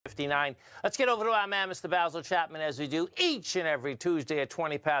$1,059. Let's get over to our man, Mr. Basil Chapman, as we do each and every Tuesday at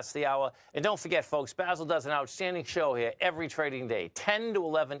 20 past the hour. And don't forget, folks, Basil does an outstanding show here every trading day, 10 to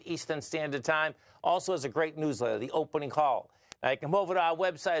 11 Eastern Standard Time. Also has a great newsletter, The Opening Call. Now, you can come over to our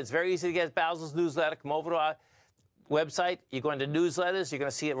website. It's very easy to get Basil's newsletter. Come over to our website. You go into newsletters. You're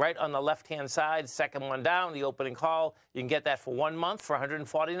going to see it right on the left-hand side, second one down, The Opening Call. You can get that for 1 month for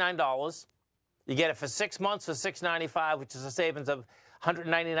 $149. You get it for 6 months for $695, which is a savings of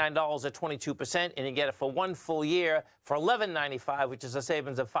 $199 at 22%, and you get it for 1 full year for $1195, which is a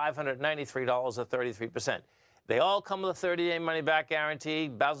savings of $593 at 33%. They all come with a 30-day money-back guarantee.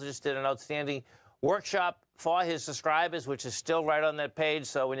 Basil just did an outstanding workshop for his subscribers, which is still right on that page.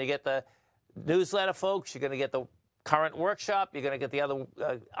 So when you get the newsletter, folks, you're going to get the current workshop. You're going to get the other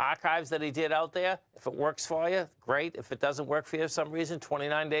archives that he did out there. If it works for you, great. If it doesn't work for you for some reason,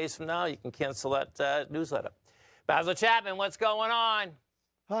 29 days from now, you can cancel that newsletter. Basil Chapman, what's going on?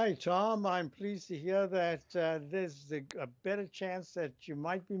 Hi, Tom. I'm pleased to hear that there's a better chance that you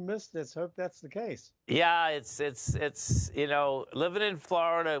might be missed. Let's hope that's the case. Yeah, it's you know, living in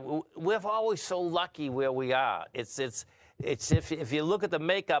Florida, we're always so lucky where we are. It's if you look at the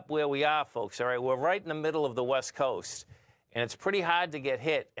makeup where we are, folks, all right, we're right in the middle of the West Coast. And it's pretty hard to get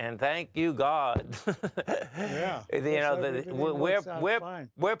hit, and thank you, God. Yeah, you know,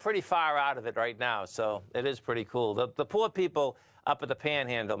 we're pretty far out of it right now, so it is pretty cool. The poor people up at the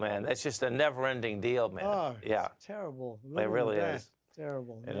Panhandle, man, that's just a never-ending deal, man. Oh, yeah, it's terrible. It really is.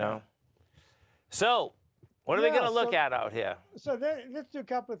 Terrible. You know. So, what are we going to look at out here? So let's do a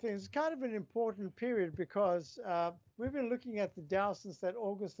couple of things. It's kind of an important period because we've been looking at the Dow since that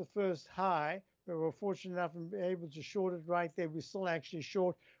August the 1st high. We were fortunate enough and able to short it right there. We're still actually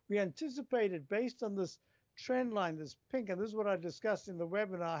short. We anticipated, based on this trend line, this pink, and this is what I discussed in the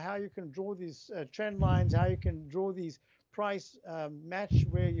webinar, how you can draw these trend lines, how you can draw these price match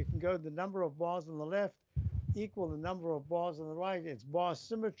where you can go the number of bars on the left equal the number of bars on the right. It's bar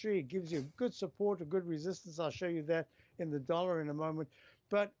symmetry. It gives you good support, a good resistance. I'll show you that in the dollar in a moment.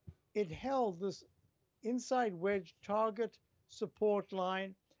 But it held this inside wedge target support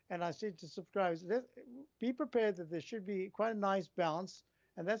line. And I said to subscribers, be prepared that there should be quite a nice bounce.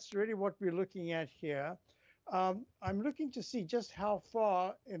 And that's really what we're looking at here. I'm looking to see just how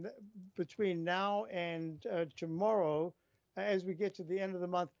far between now and tomorrow, as we get to the end of the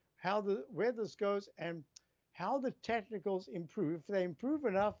month, where this goes and how the technicals improve. If they improve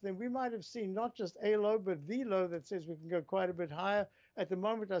enough, then we might have seen not just a low, but the low that says we can go quite a bit higher. At the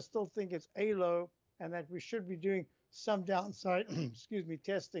moment, I still think it's a low and that we should be doing some downside, excuse me,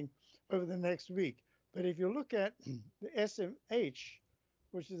 testing over the next week. But if you look at the SMH,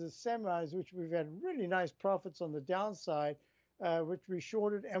 which is a semis, which we've had really nice profits on the downside, which we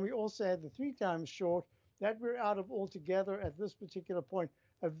shorted, and we also had the 3 times short, that we're out of altogether at this particular point.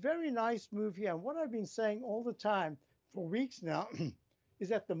 A very nice move here. And what I've been saying all the time for weeks now is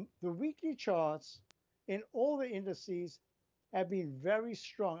that the weekly charts in all the indices have been very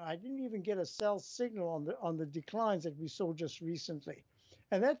strong. I didn't even get a sell signal on the declines that we saw just recently.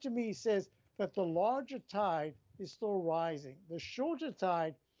 And that to me says that the larger tide is still rising. The shorter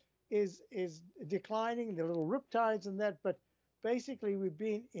tide is declining, the little rip tides and that, but basically we've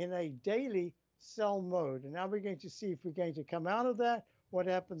been in a daily sell mode. And now we're going to see if we're going to come out of that, what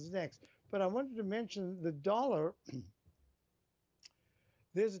happens next. But I wanted to mention the dollar.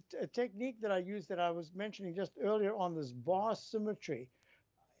 There's a technique that I use that I was mentioning just earlier on this bar symmetry.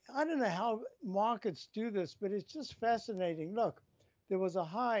 I don't know how markets do this, but it's just fascinating. Look, there was a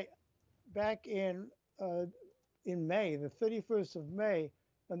high back in May, the 31st of May,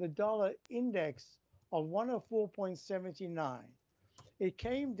 and the dollar index of 104.79. It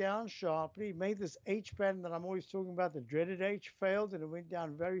came down sharply, made this H pattern that I'm always talking about, the dreaded H, failed, and it went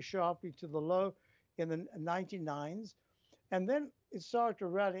down very sharply to the low in the 99s. And then it started to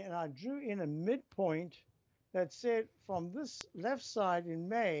rally, and I drew in a midpoint that said from this left side in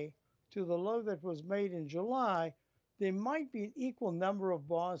May to the low that was made in July, there might be an equal number of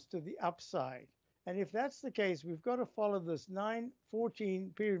bars to the upside. And if that's the case, we've got to follow this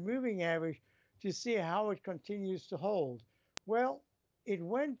 914 period moving average to see how it continues to hold. Well, it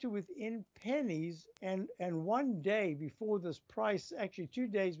went to within pennies, and 1 day before this price, actually 2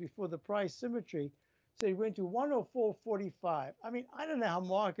 days before the price symmetry, so it went to 104.45. I mean, I don't know how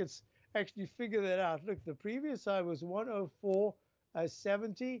markets actually figure that out. Look, the previous high was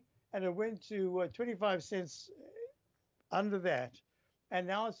 104.70, and it went to 25 cents under that. And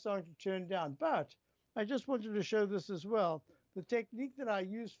now it's starting to turn down. But I just wanted to show this as well. The technique that I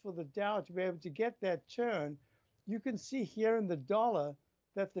used for the Dow to be able to get that turn, you can see here in the dollar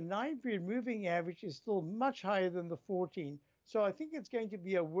that the 9-period moving average is still much higher than the 14. So I think it's going to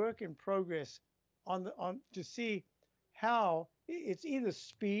be a work in progress to see how it's either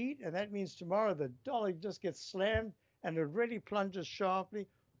speed, and that means tomorrow the dollar just gets slammed and it really plunges sharply,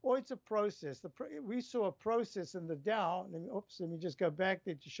 or it's a process. We saw a process in the Dow. Let me just go back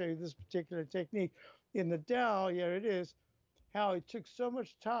there to show you this particular technique. In the Dow, here it is, how it took so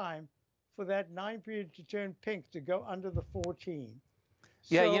much time for that 9 period to turn pink to go under the 14.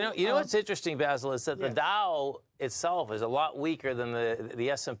 Yeah, So, you know what's interesting, Basil, is that yes. the Dow itself is a lot weaker than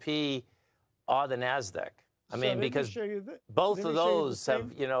the S&P or the Nasdaq. I mean, because both of those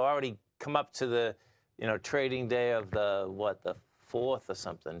have, already come up to the, trading day of the 4th or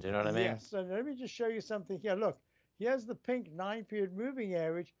something. Do you know what I mean? Yes. So let me just show you something here. Look, here's the pink 9 period moving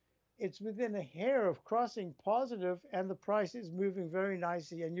average. It's within a hair of crossing positive, and the price is moving very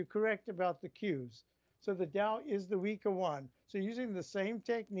nicely. And you're correct about the Qs. So the Dow is the weaker one. So using the same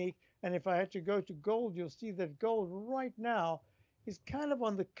technique, and if I had to go to gold, you'll see that gold right now is kind of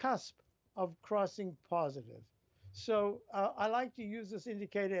on the cusp of crossing positive. So I like to use this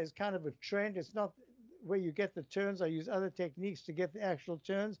indicator as kind of a trend. It's not where you get the turns. I use other techniques to get the actual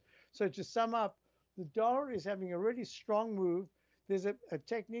turns. So to sum up, the dollar is having a really strong move. There's a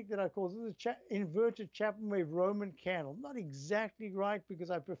technique that I call the inverted Chapman wave Roman candle. Not exactly right,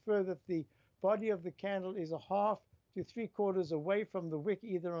 because I prefer that the body of the candle is a half to 3/4 away from the wick,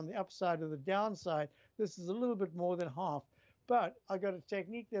 either on the upside or the downside. This is a little bit more than half. But I got a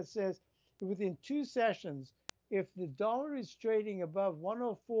technique that says within 2 sessions, if the dollar is trading above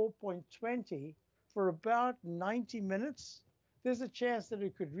 104.20 for about 90 minutes, there's a chance that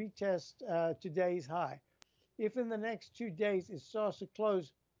it could retest today's high. If in the next 2 days it starts to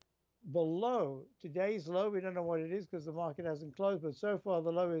close below today's low, we don't know what it is because the market hasn't closed, but so far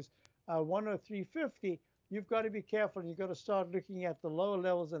the low is 103.50. You've got to be careful. You've got to start looking at the lower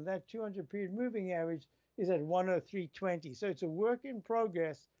levels, and that 200 period moving average is at 103.20. So it's a work in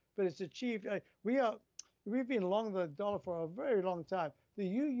progress, but it's achieved. We've been long the dollar for a very long time. The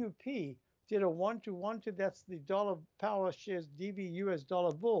UUP did a 1-to-1 to, that's the dollar power shares DB US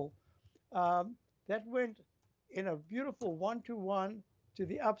dollar bull. That went in a beautiful 1-to-1 to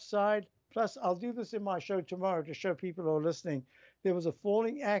the upside. Plus, I'll do this in my show tomorrow to show people who are listening. There was a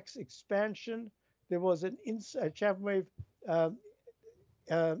falling axe expansion. There was a Chapman wave.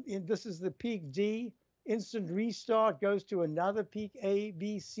 This is the peak D. Instant restart goes to another peak A,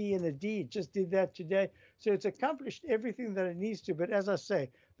 B, C, and a D. It just did that today. So it's accomplished everything that it needs to. But as I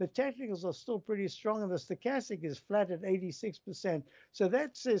say, the technicals are still pretty strong, and the stochastic is flat at 86%. So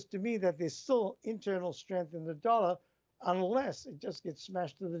that says to me that there's still internal strength in the dollar, unless it just gets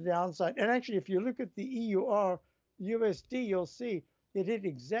smashed to the downside. And actually, if you look at the EUR USD, you'll see it hit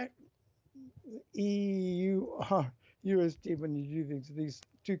exactly EUR USD when you do these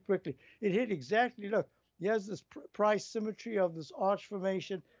too quickly. It hit exactly, look, here's this price symmetry of this arch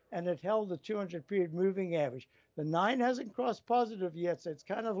formation, and it held the 200 period moving average. The 9 hasn't crossed positive yet, so it's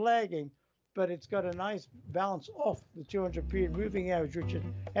kind of lagging, but it's got a nice bounce off the 200 period moving average, which it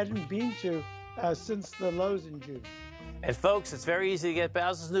hadn't been to since the lows in June. And folks, it's very easy to get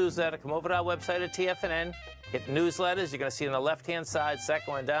Basil's newsletter. Come over to our website at TFNN, hit newsletters. You're going to see on the left-hand side,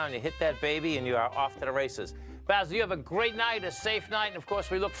 second one down. You hit that baby, and you are off to the races. Basil, you have a great night, a safe night, and of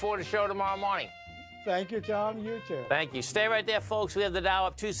course, we look forward to the show tomorrow morning. Thank you, Tom. You too. Thank you. Stay right there, folks. We have the Dow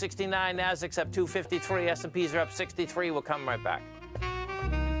up 269, Nasdaq's up 253, S&Ps are up 63. We'll come right back.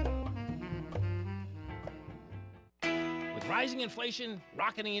 With rising inflation,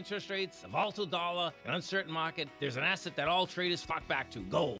 rocketing interest rates, a volatile dollar, an uncertain market, there's an asset that all traders flock back to: gold.